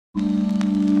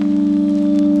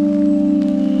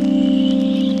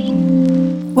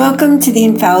Welcome to the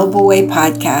Infallible Way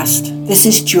podcast. This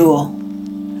is Jewel.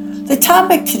 The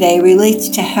topic today relates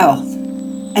to health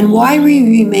and why we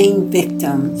remain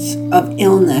victims of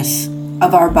illness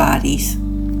of our bodies.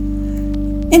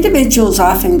 Individuals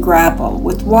often grapple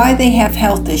with why they have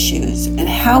health issues and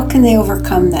how can they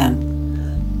overcome them.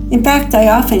 In fact, I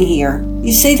often hear,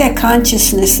 you say that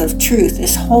consciousness of truth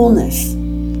is wholeness,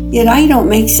 yet I don't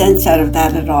make sense out of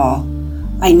that at all.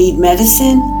 I need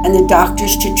medicine and the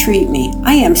doctors to treat me.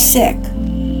 I am sick.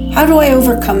 How do I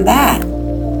overcome that?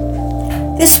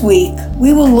 This week,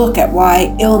 we will look at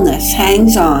why illness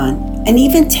hangs on and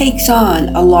even takes on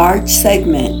a large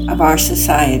segment of our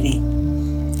society.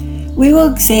 We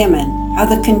will examine how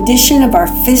the condition of our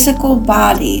physical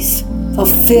bodies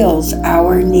fulfills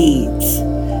our needs.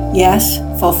 Yes,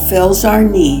 fulfills our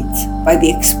needs by the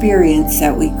experience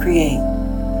that we create.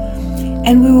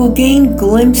 And we will gain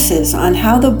glimpses on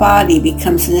how the body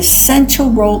becomes an essential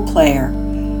role player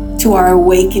to our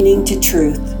awakening to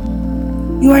truth.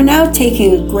 You are now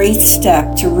taking a great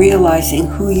step to realizing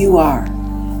who you are,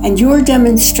 and your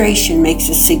demonstration makes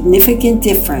a significant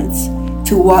difference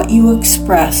to what you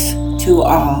express to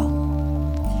all.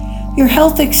 Your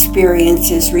health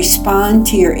experiences respond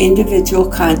to your individual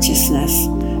consciousness.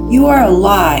 You are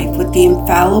alive with the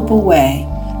infallible way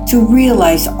to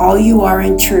realize all you are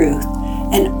in truth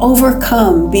and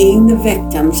overcome being the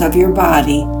victims of your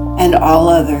body and all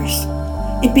others.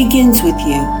 It begins with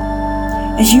you.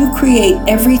 As you create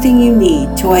everything you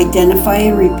need to identify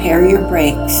and repair your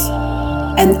breaks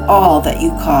and all that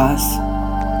you cause.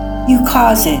 You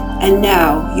cause it, and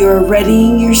now you are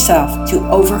readying yourself to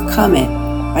overcome it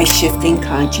by shifting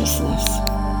consciousness.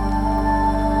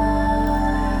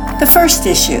 The first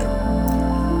issue.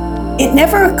 It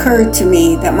never occurred to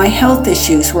me that my health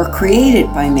issues were created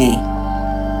by me,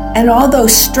 and all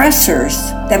those stressors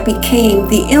that became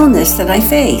the illness that I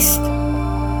faced.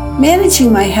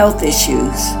 Managing my health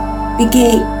issues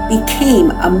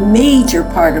became a major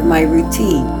part of my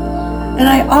routine, and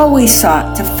I always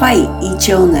sought to fight each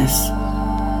illness.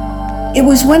 It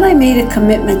was when I made a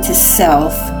commitment to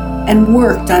self and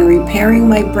worked on repairing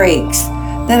my breaks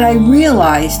that I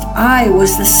realized I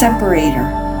was the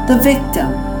separator, the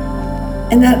victim,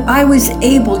 and that I was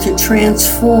able to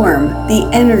transform the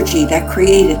energy that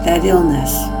created that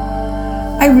illness.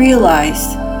 I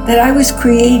realized that I was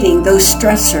creating those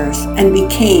stressors and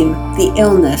became the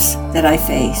illness that I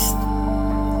faced.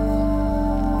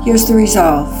 Here's the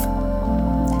resolve.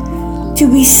 To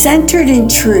be centered in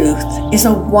truth is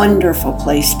a wonderful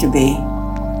place to be.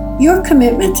 Your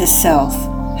commitment to self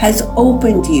has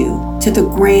opened you to the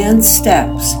grand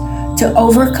steps to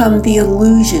overcome the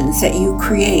illusions that you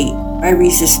create by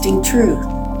resisting truth.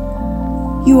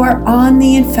 You are on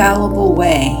the infallible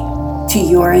way to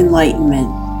your enlightenment,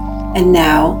 and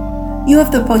now you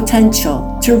have the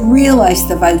potential to realize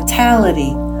the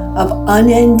vitality of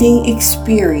unending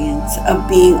experience of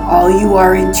being all you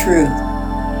are in truth,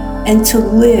 and to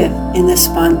live in the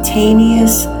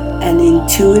spontaneous and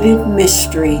intuitive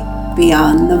mystery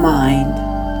beyond the mind.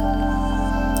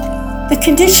 The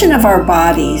condition of our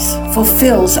bodies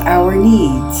fulfills our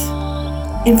needs.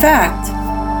 In fact,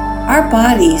 our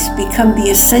bodies become the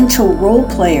essential role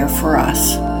player for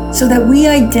us so that we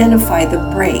identify the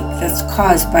break that's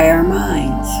caused by our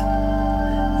minds.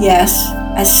 Yes,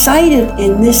 as cited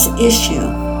in this issue,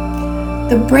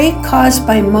 the break caused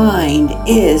by mind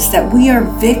is that we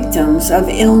are victims of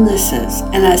illnesses,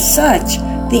 and as such,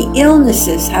 the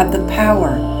illnesses have the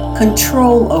power,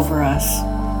 control over us.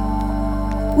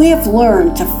 We have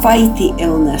learned to fight the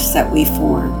illness that we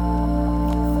form.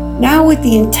 Now, with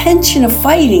the intention of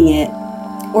fighting it,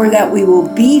 or that we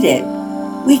will beat it,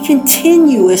 we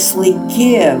continuously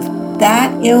give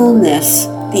that illness,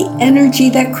 the energy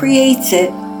that creates it,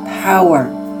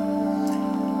 power.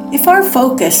 If our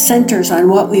focus centers on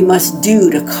what we must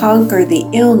do to conquer the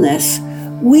illness,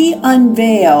 we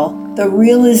unveil the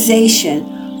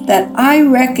realization that I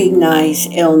recognize,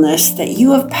 illness, that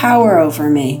you have power over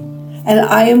me, and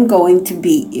I am going to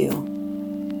beat you.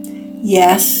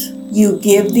 Yes, you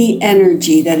give the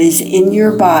energy that is in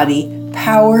your body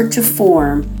power to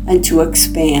form and to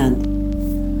expand.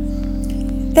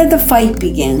 Then the fight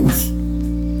begins.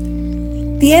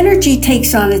 The energy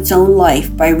takes on its own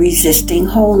life by resisting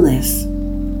wholeness.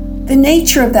 The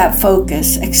nature of that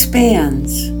focus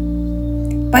expands.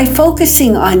 By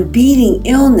focusing on beating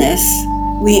illness,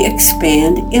 we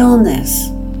expand illness.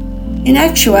 In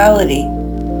actuality,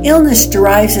 illness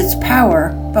derives its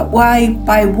power, but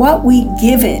by what we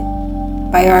give it,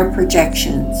 by our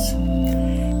projections.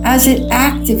 As it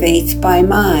activates by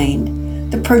mind,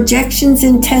 the projections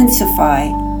intensify,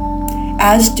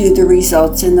 as do the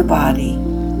results in the body.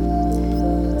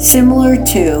 similar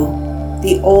to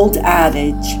the old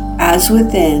adage, as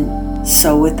within,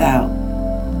 so without.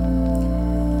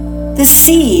 The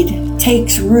seed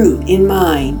takes root in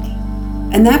mind,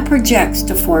 and that projects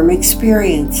to form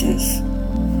experiences.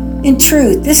 In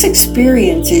truth, this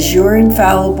experience is your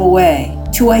infallible way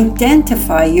to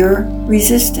identify your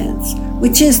resistance,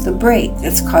 which is the break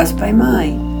that's caused by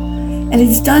mind. And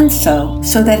it's done so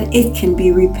that it can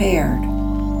be repaired.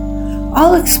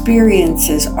 All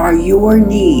experiences are your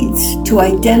needs to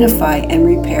identify and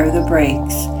repair the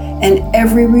breaks, and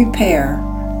every repair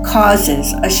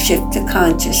causes a shift to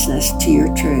consciousness to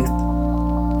your truth.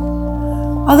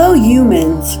 Although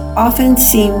humans often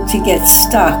seem to get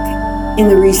stuck in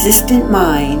the resistant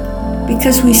mind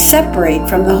because we separate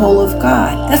from the whole of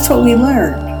God, that's what we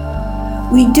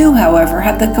learned. We do, however,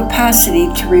 have the capacity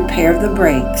to repair the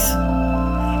breaks.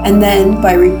 And then,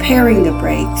 by repairing the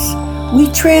breaks,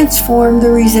 we transform the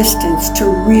resistance to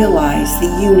realize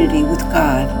the unity with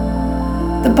God.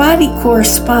 The body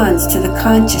corresponds to the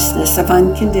consciousness of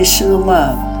unconditional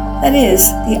love, that is,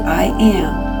 the I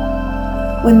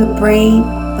am. When the brain,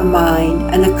 the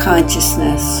mind, and the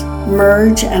consciousness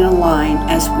merge and align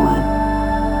as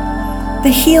one, the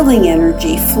healing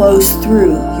energy flows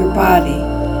through your body.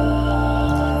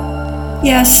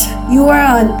 Yes, you are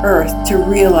on earth to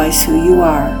realize who you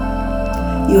are.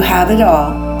 You have it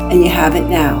all, and you have it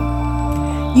now.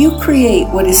 You create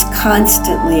what is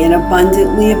constantly and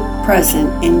abundantly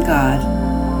present in God.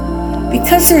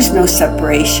 Because there's no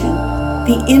separation,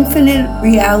 the infinite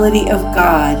reality of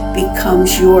God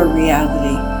becomes your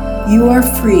reality. You are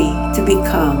free to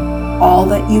become all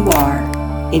that you are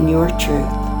in your truth.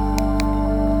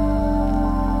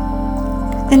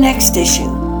 The next issue.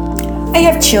 I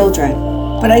have children,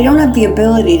 but I don't have the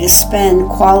ability to spend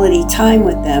quality time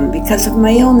with them because of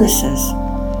my illnesses.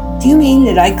 Do you mean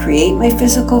that I create my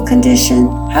physical condition?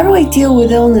 How do I deal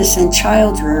with illness and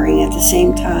child rearing at the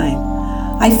same time?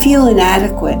 I feel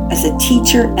inadequate as a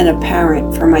teacher and a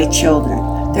parent for my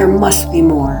children. There must be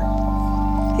more.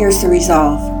 Here's the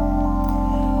resolve.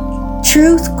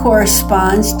 Truth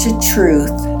corresponds to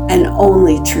truth and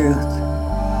only truth.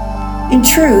 In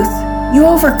truth, you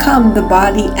overcome the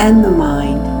body and the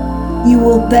mind. You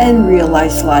will then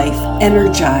realize life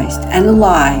energized and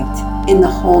alive in the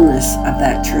wholeness of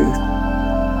that truth.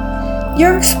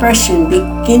 Your expression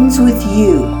begins with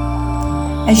you,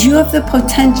 as you have the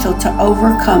potential to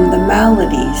overcome the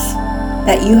maladies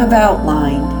that you have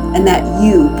outlined and that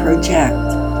you project.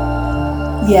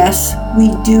 Yes, we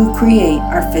do create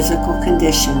our physical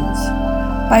conditions.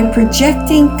 By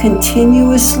projecting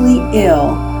continuously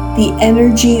ill, the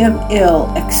energy of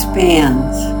ill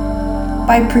expands.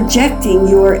 By projecting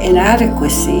your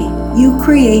inadequacy, you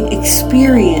create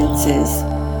experiences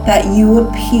that you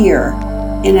appear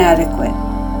inadequate.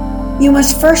 You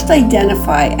must first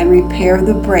identify and repair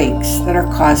the breaks that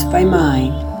are caused by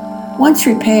mind. Once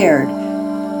repaired,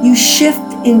 you shift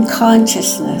in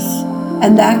consciousness,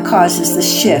 and that causes the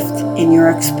shift in your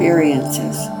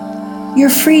experiences. Your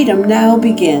freedom now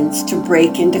begins to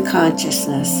break into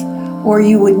consciousness, or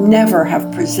you would never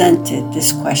have presented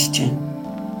this question.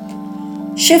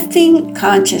 Shifting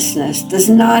consciousness does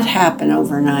not happen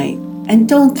overnight, and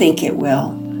don't think it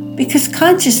will, because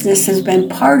consciousness has been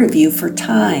part of you for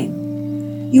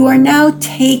time. You are now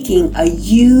taking a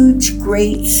huge,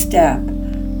 great step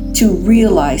to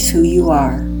realize who you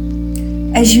are.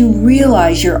 As you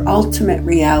realize your ultimate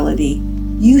reality,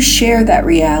 you share that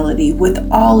reality with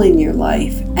all in your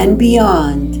life and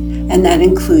beyond, and that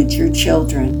includes your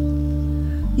children.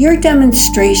 Your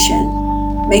demonstration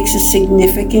makes a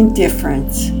significant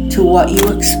difference to what you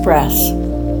express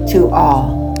to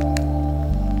all.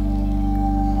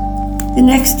 The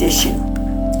next issue.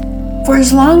 For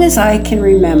as long as I can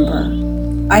remember,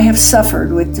 I have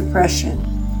suffered with depression.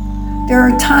 There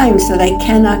are times that I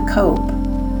cannot cope.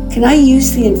 Can I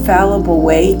use the infallible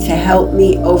way to help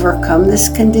me overcome this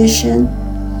condition?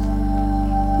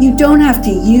 You don't have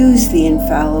to use the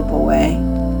infallible way.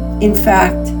 In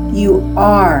fact, you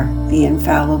are the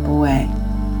infallible way.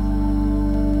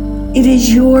 It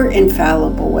is your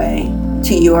infallible way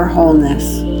to your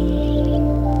wholeness.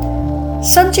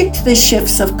 Subject to the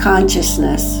shifts of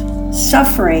consciousness,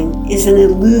 suffering is an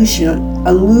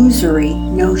illusory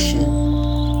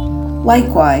notion.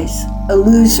 Likewise,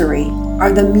 illusory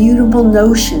are the mutable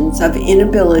notions of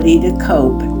inability to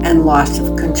cope and loss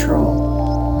of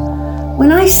control.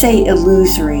 When I say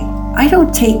illusory, I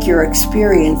don't take your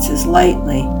experiences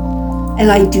lightly,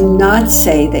 and I do not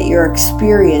say that your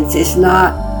experience is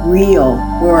not real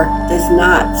or does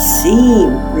not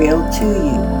seem real to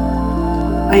you.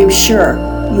 I am sure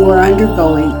you are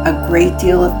undergoing a great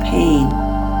deal of pain.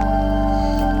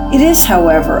 It is,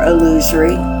 however,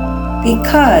 illusory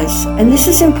because, and this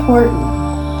is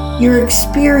important, your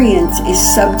experience is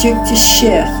subject to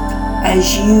shift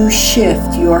as you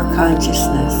shift your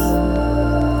consciousness.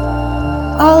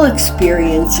 All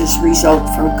experiences result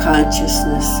from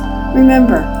consciousness.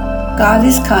 Remember, God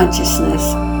is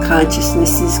consciousness,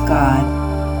 consciousness is God.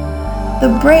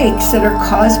 The breaks that are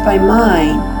caused by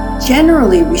mind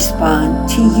generally respond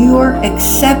to your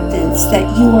acceptance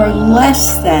that you are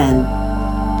less than,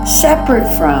 separate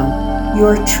from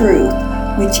your truth,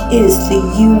 which is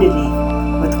the unity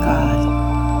with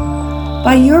God.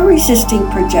 By your resisting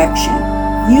projection,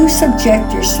 you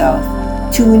subject yourself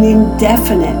to an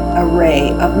indefinite array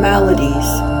of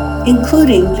maladies,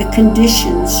 including the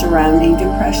conditions surrounding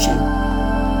depression.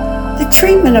 The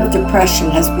treatment of depression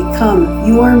has become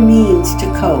your means to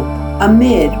cope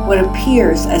amid what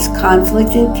appears as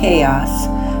conflict and chaos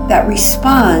that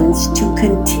responds to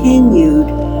continued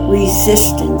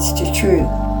resistance to truth.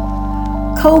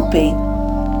 Coping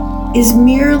is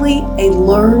merely a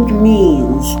learned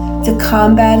means to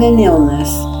combat an illness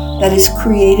that is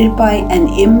created by an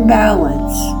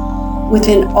imbalance with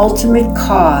an ultimate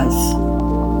cause,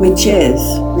 which is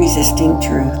resisting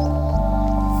truth.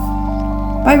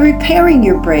 By repairing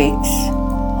your breaks,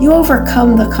 you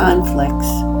overcome the conflicts,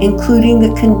 including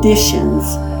the conditions,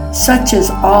 such as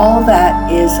all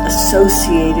that is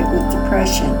associated with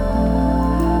depression.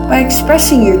 By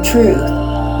expressing your truth,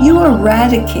 you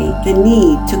eradicate the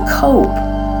need to cope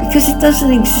because it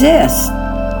doesn't exist.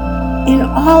 In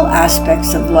all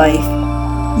aspects of life,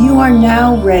 you are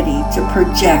now ready to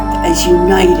project as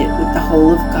united with the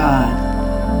whole of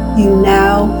God. You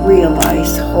now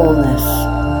realize wholeness.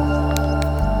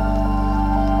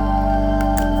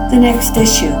 The next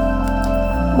issue.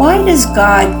 Why does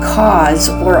God cause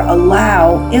or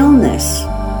allow illness?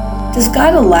 Does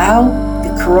God allow the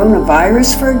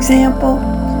coronavirus, for example?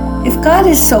 If God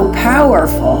is so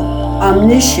powerful,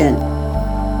 omniscient,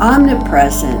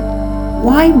 omnipresent,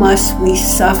 why must we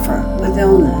suffer with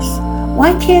illness?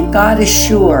 Why can't God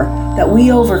assure that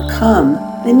we overcome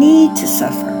the need to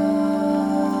suffer?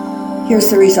 Here's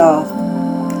the resolve.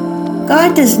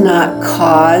 God does not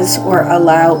cause or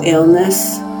allow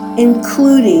illness,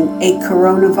 including a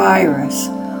coronavirus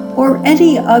or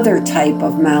any other type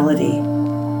of malady.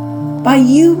 By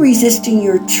you resisting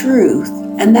your truth,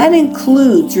 and that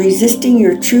includes resisting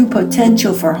your true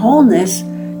potential for wholeness,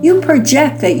 you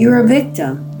project that you're a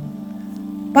victim.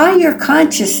 By your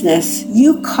consciousness,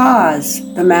 you cause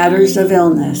the matters of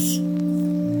illness.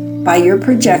 By your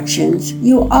projections,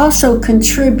 you also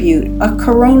contribute a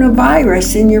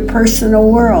coronavirus in your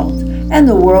personal world and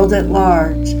the world at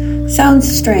large. Sounds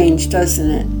strange,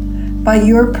 doesn't it? By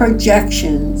your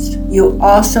projections, you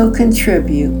also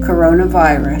contribute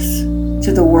coronavirus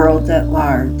to the world at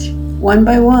large, one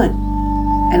by one,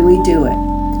 and we do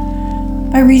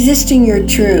it. By resisting your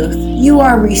truth, you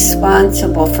are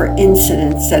responsible for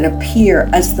incidents that appear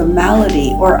as the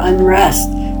malady or unrest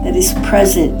that is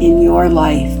present in your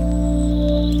life.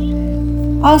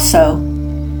 Also,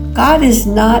 God is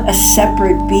not a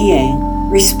separate being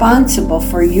responsible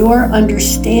for your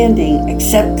understanding,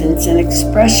 acceptance, and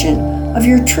expression of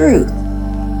your truth.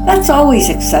 That's always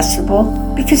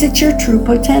accessible because it's your true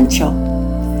potential.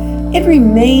 It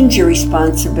remains your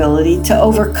responsibility to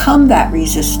overcome that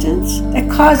resistance that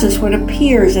causes what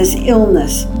appears as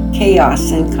illness,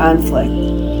 chaos, and conflict.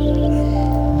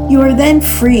 You are then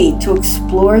free to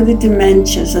explore the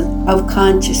dimensions of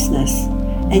consciousness,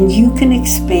 and you can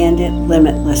expand it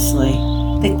limitlessly.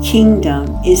 The kingdom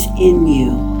is in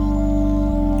you.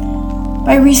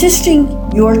 By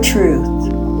resisting your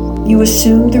truth, you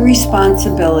assume the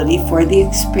responsibility for the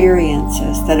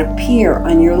experiences that appear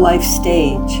on your life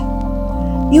stage.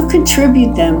 You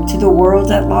contribute them to the world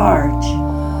at large.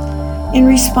 In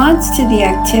response to the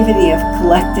activity of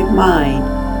collective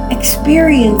mind,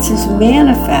 experiences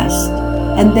manifest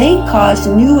and they cause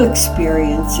new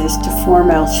experiences to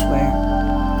form elsewhere.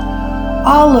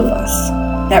 All of us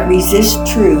that resist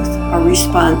truth are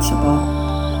responsible.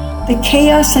 The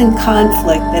chaos and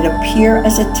conflict that appear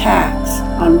as attacks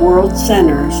on world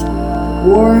centers,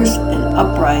 wars and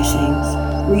uprisings,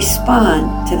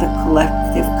 respond to the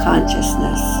collective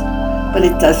consciousness. But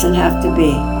it doesn't have to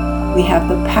be. We have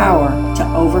the power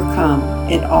to overcome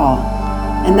it all,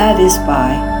 and that is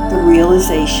by the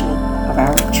realization of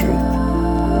our truth.